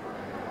back.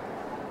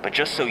 But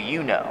just so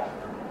you know,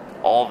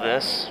 all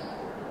this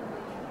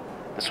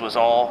was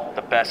all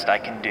the best I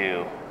can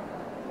do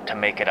to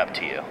make it up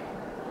to you.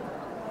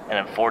 And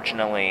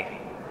unfortunately,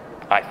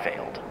 I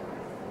failed.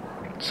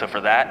 So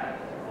for that,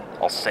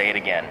 I'll say it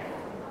again.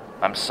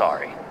 I'm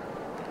sorry.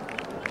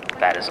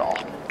 That is all.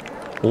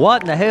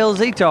 What in the hell is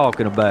he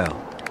talking about?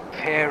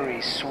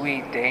 Very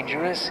sweet,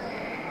 Dangerous.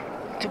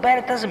 Too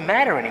bad it doesn't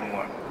matter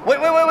anymore. Wait.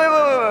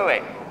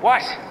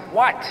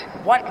 What?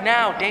 What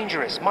now,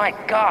 Dangerous? My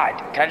God.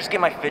 Can I just get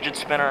my fidget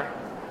spinner?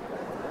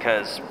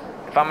 Because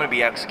if I'm going to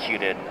be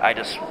executed, I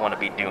just want to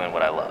be doing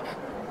what I love.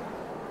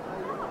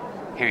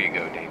 Here you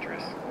go,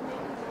 Dangerous.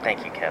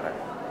 Thank you, Kevin.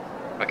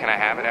 But can I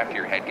have it after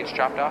your head gets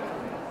chopped off?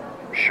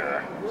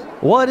 Sure.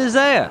 What is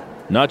that?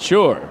 Not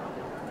sure.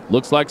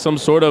 Looks like some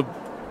sort of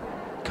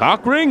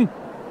cock ring?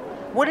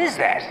 What is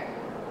that?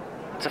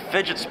 It's a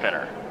fidget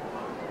spinner.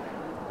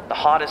 The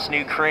hottest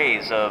new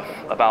craze of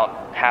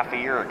about half a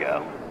year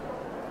ago.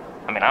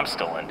 I mean, I'm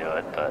still into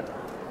it, but...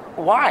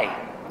 Why?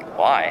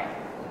 Why?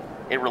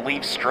 It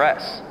relieves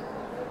stress.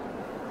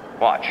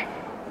 Watch.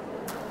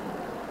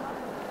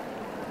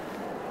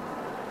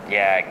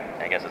 Yeah,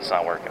 I guess it's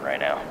not working right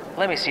now.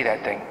 Let me see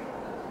that thing.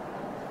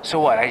 So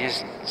what, I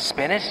just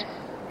spin it?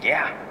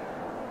 Yeah.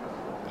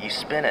 You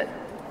spin it.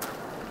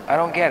 I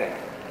don't get it.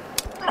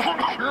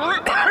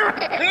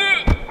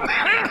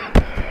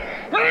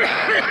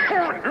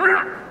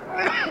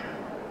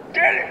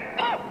 Get it!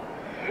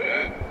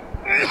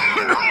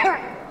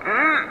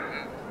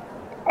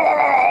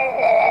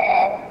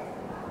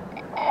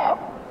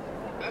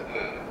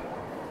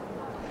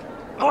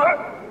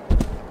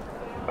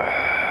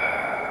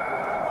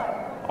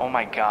 Oh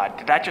my God,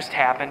 did that just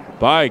happen?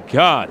 By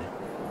God.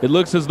 It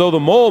looks as though the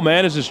Mole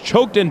Man has just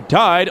choked and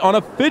died on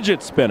a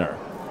fidget spinner.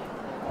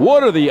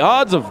 What are the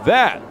odds of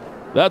that?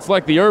 That's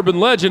like the urban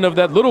legend of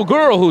that little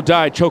girl who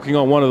died choking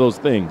on one of those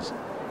things.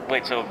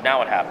 Wait, so now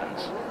what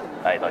happens?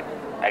 I,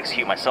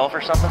 execute myself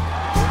or something?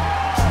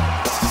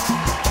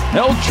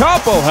 El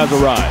Chapo has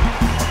arrived.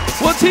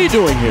 What's he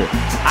doing here?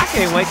 I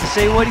can't wait to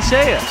see what he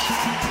says.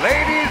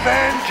 Ladies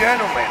and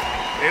gentlemen,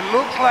 it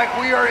looks like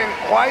we are in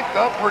quite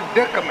the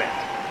predicament.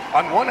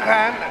 On one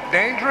hand,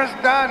 Dangerous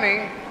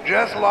Danny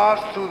just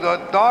lost to the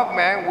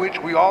Dogman, which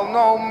we all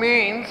know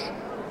means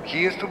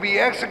he is to be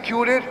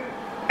executed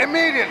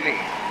immediately.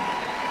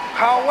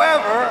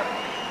 However,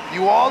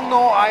 you all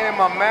know I am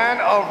a man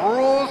of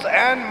rules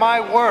and my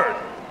word.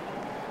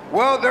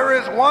 Well, there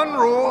is one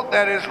rule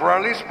that is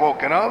rarely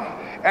spoken of,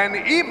 and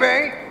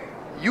eBay,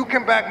 you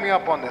can back me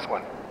up on this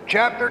one.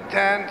 Chapter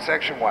 10,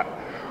 Section 1.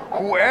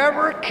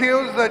 Whoever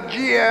kills the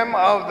GM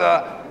of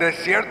the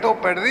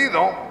Desierto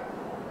Perdido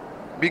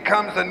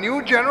becomes the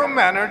new general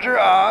manager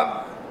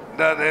of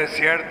the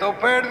Desierto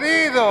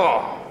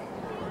Perdido.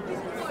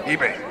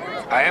 eBay,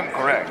 I am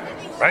correct,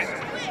 right?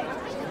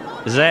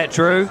 Is that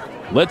true?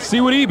 Let's see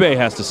what eBay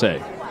has to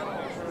say.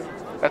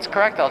 That's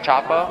correct, El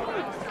Chapo.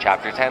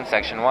 Chapter 10,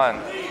 Section 1.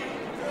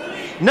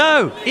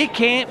 No, it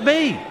can't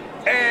be.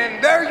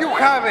 And there you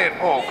have it,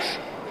 folks.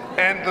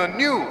 And the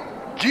new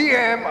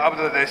GM of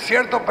the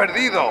Desierto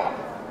Perdido,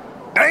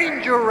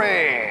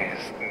 Dangerous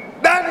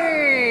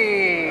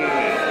Danny!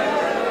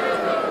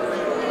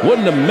 What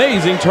an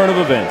amazing turn of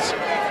events.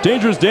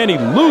 Dangerous Danny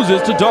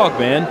loses to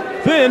Dogman,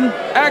 then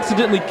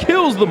accidentally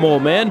kills the Mole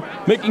Man,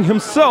 making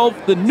himself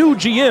the new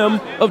GM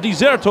of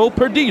Desierto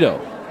Perdido.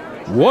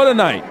 What a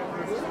night.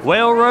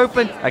 Well,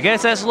 Ropin, I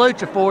guess that's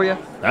Lucha for you.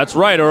 That's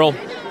right, Earl.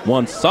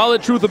 One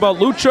solid truth about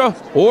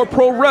Lucha, or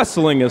pro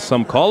wrestling as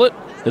some call it,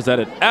 is that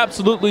it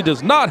absolutely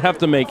does not have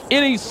to make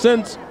any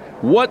sense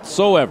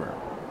whatsoever.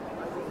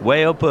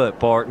 Well put,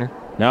 partner.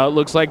 Now it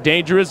looks like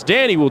Dangerous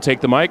Danny will take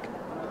the mic.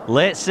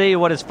 Let's see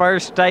what his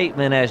first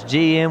statement as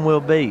GM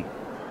will be.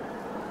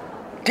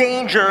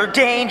 Danger,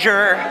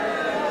 danger!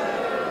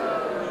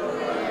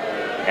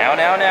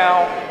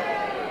 Now.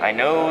 I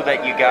know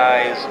that you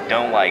guys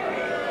don't like me.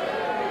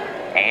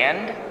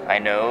 And I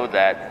know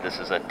that this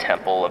is a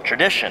temple of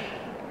tradition.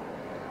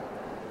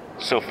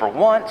 So for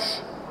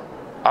once,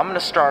 I'm going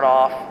to start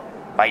off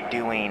by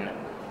doing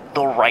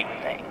the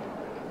right thing.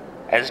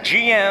 As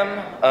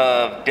GM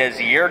of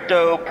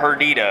Desierto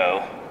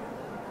Perdido,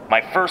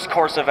 my first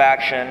course of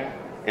action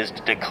is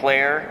to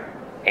declare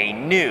a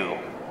new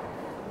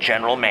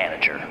general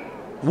manager.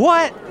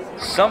 What?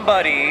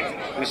 Somebody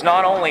who's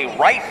not only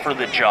right for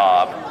the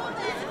job,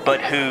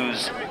 but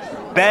who's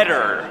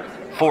better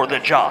for the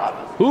job.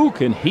 Who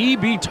can he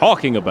be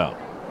talking about?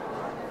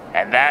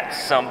 And that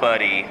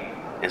somebody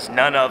is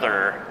none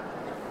other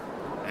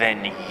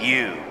than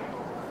you,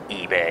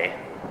 eBay.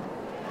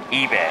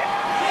 eBay,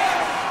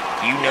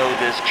 you know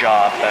this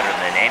job better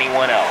than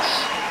anyone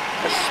else,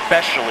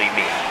 especially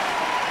me.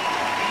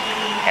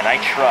 And I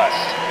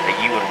trust that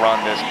you would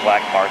run this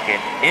black market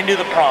into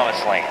the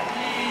promised land.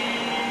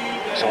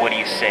 So what do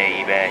you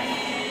say, eBay?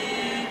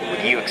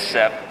 Would you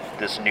accept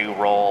this new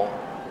role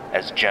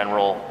as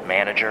general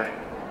manager?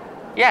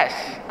 Yes,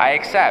 I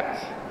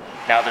accept.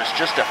 Now there's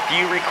just a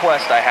few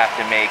requests I have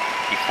to make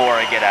before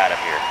I get out of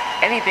here.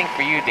 Anything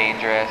for you,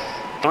 Dangerous.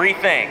 3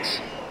 things.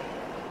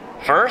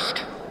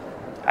 First,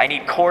 I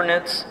need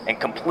coordinates and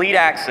complete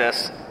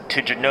access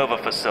to Genova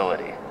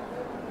facility.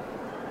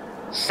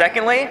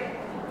 Secondly,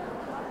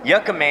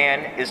 Yucca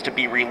Man is to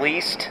be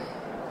released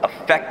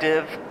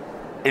effective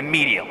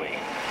immediately.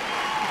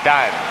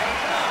 Done.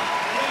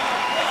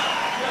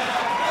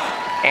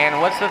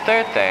 And what's the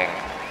third thing?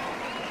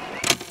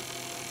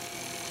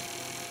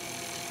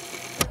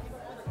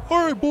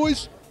 Alright,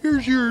 boys,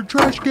 here's your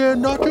trash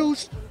can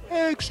nachos.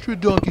 Extra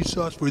donkey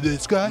sauce for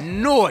this guy.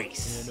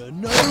 Nice.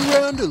 And another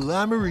round of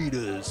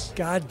lamaritas.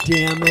 God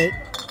damn it.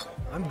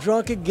 I'm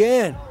drunk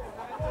again.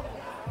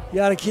 You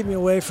gotta keep me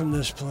away from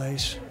this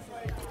place.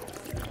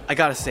 I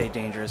gotta say,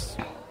 Dangerous,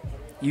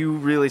 you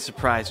really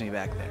surprised me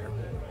back there.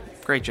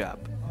 Great job.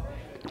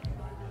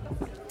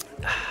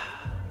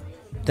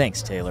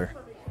 Thanks, Taylor.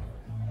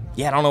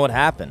 Yeah, I don't know what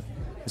happened.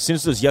 As soon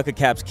as those Yucca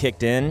Caps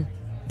kicked in,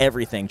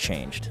 everything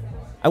changed.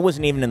 I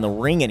wasn't even in the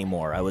ring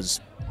anymore. I was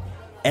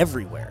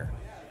everywhere.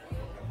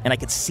 And I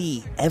could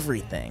see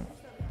everything,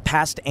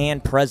 past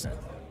and present.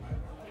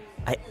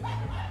 I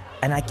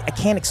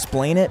can't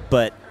explain it,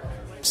 but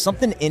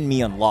something in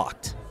me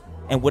unlocked.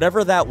 And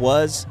whatever that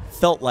was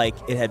felt like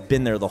it had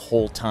been there the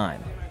whole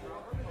time.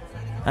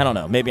 I don't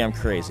know, maybe I'm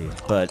crazy.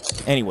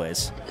 But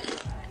anyways,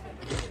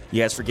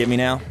 you guys forgive me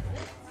now?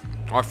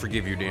 I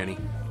forgive you, Danny.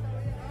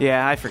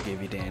 Yeah, I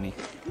forgive you, Danny.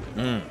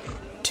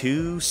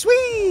 Too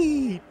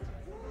sweet!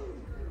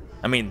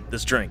 I mean,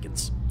 this drink,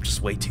 it's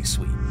just way too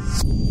sweet.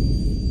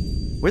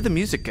 Where'd the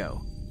music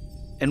go?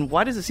 And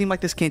why does it seem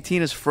like this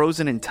canteen is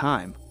frozen in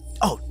time?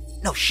 Oh,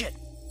 no shit.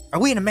 Are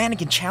we in a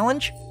mannequin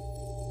challenge?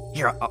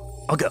 Here,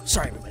 I'll go.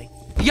 Sorry, everybody.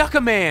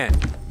 Yucca Man!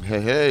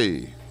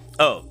 Hey.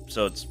 Oh,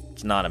 so it's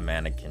not a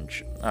mannequin.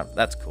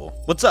 That's cool.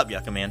 What's up,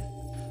 Yucca Man?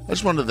 I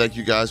just wanted to thank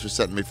you guys for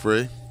setting me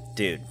free.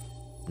 Dude,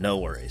 no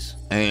worries.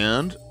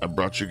 And I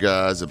brought you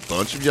guys a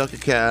bunch of Yucca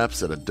Caps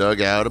that I dug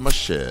out of my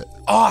shit.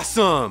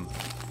 Awesome!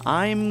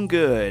 I'm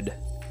good.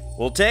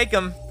 We'll take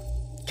them.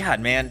 God,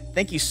 man,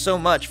 thank you so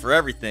much for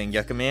everything,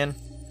 Yucca Man.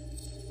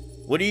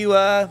 What are you,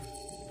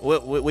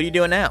 what are you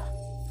doing now?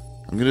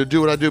 I'm gonna do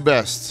what I do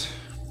best.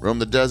 Roam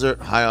the desert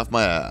high off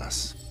my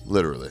ass.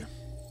 Literally.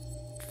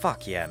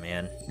 Fuck yeah,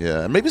 man.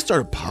 Yeah, and maybe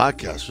start a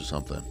podcast or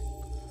something.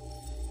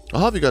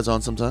 I'll have you guys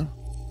on sometime.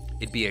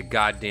 It'd be a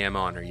goddamn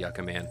honor,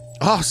 Yucca Man.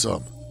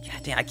 Awesome. Yeah,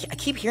 Dan, I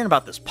keep hearing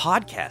about this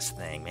podcast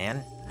thing,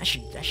 man. I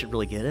should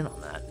really get in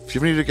on that. If you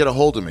ever need to get a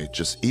hold of me,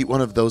 just eat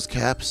one of those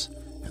caps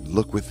and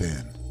look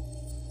within.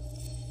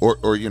 Or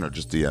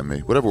just DM me.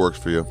 Whatever works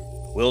for you.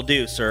 Will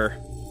do, sir.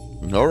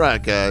 All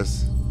right,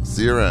 guys.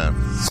 See you around.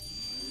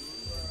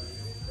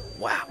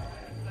 Wow.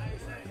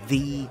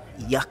 The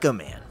Yucca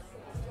Man.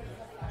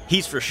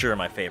 He's for sure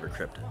my favorite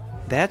cryptid.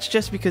 That's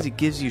just because he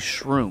gives you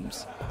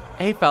shrooms.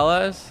 Hey,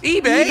 fellas.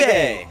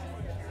 eBay!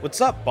 What's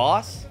up,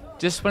 boss?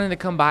 Just wanted to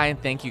come by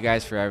and thank you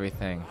guys for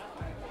everything.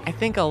 I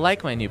think I'll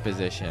like my new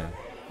position.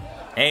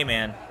 Hey,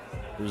 man.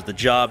 It was the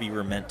job you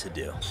were meant to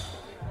do.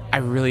 I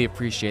really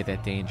appreciate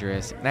that,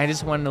 Dangerous. And I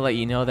just wanted to let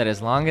you know that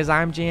as long as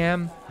I'm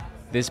GM,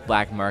 this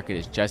black market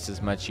is just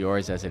as much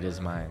yours as it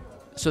is mine.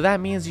 So that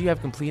means you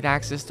have complete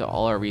access to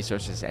all our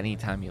resources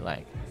anytime you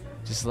like.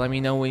 Just let me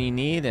know when you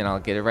need and I'll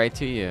get it right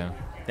to you.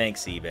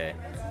 Thanks, eBay.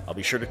 I'll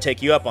be sure to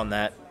take you up on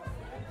that.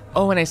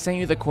 Oh, and I sent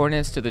you the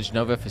coordinates to the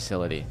Genova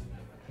facility.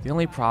 The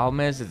only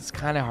problem is it's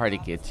kind of hard to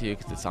get to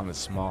because it's on this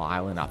small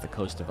island off the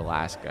coast of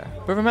Alaska.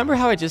 But remember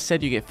how I just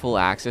said you get full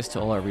access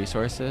to all our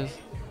resources?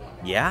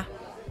 Yeah?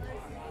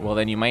 Well,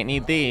 then you might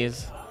need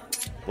these.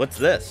 What's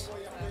this?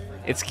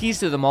 It's keys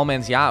to the Mole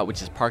Man's yacht,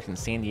 which is parked in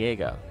San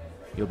Diego.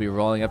 You'll be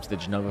rolling up to the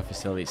Genova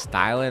facility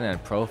styling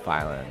and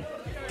profiling.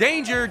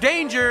 Danger!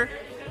 Danger!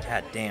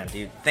 God damn,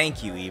 dude.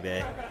 Thank you,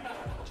 eBay.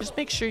 Just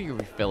make sure you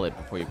refill it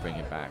before you bring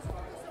it back.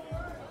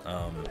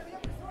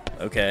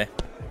 Okay.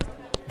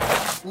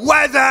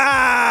 Weather!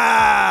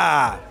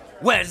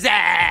 What's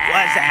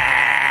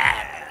that?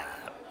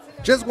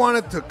 Just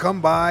wanted to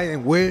come by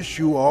and wish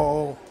you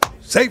all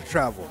safe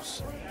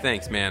travels.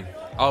 Thanks, man.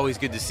 Always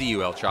good to see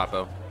you, El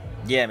Chapo.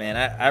 Yeah, man,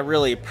 I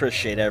really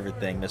appreciate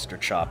everything, Mr.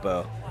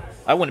 Chapo.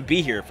 I wouldn't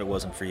be here if it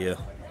wasn't for you.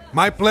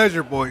 My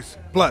pleasure, boys.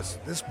 Plus,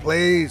 this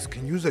place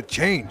can use a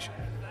change.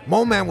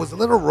 Mole Man was a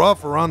little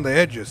rough around the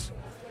edges.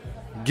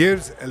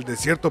 Gives El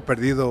Desierto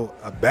Perdido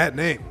a bad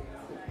name.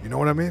 You know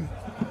what I mean?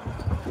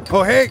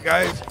 Oh, hey,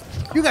 guys.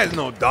 You guys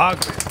know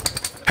Dogman.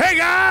 Hey,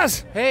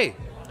 guys! Hey.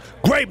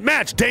 Great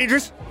match,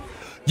 Dangerous.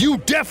 You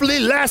definitely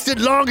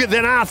lasted longer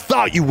than I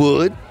thought you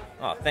would.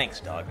 Oh, thanks,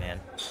 Dogman.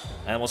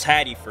 I almost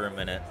had you for a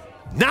minute.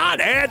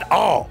 Not at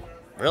all.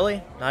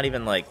 Really? Not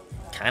even,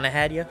 kind of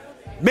had you?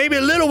 Maybe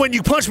a little when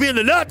you punched me in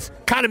the nuts.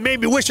 Kind of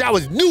made me wish I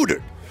was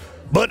neutered.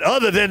 But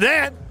other than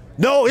that,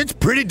 no, it's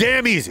pretty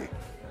damn easy.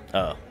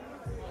 Oh.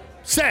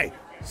 Say,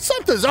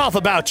 something's off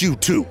about you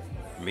two.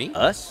 Me?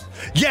 Us?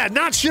 Yeah,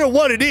 not sure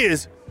what it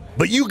is,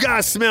 but you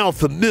guys smell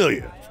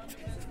familiar.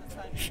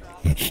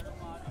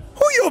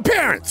 Who are your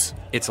parents?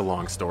 It's a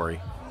long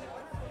story.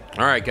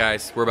 All right,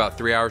 guys, we're about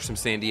 3 hours from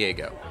San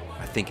Diego.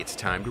 I think it's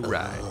time to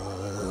ride.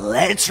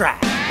 Let's ride.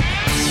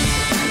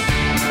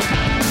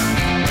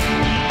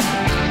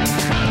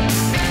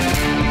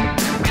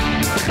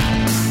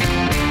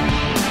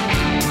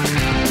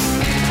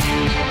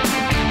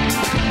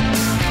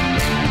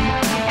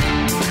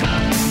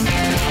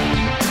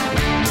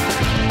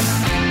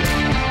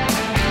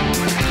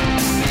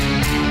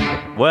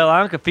 Well,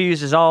 I'm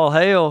confused as all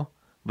hell,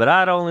 but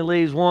that only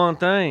leaves one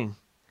thing.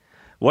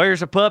 Where's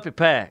the puppy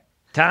pack?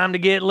 Time to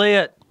get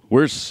lit.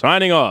 We're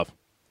signing off.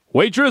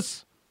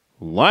 Waitress,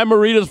 lime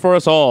margaritas for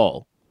us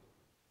all.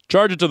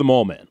 Charge it to the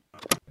Mole Man.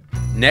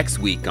 Next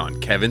week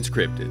on Kevin's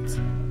Cryptids.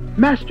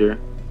 Master,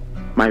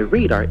 my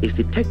radar is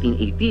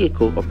detecting a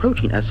vehicle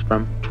approaching us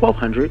from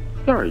 1,200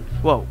 yards.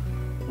 Whoa,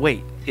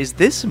 wait, is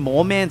this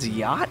Mole Man's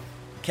yacht?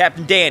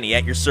 Captain Danny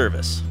at your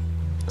service.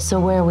 So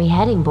where are we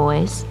heading,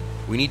 boys?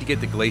 We need to get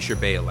to Glacier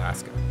Bay,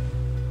 Alaska.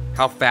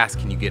 How fast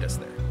can you get us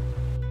there?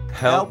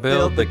 Help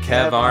build the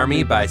Kev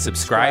Army by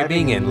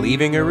subscribing and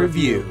leaving a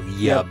review,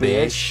 ya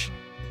bish.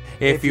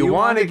 If you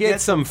want to get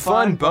some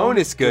fun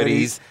bonus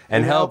goodies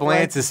and help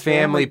Lance's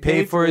family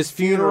pay for his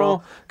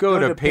funeral, go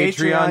to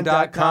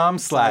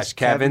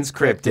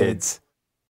patreon.com/KevinsCryptids.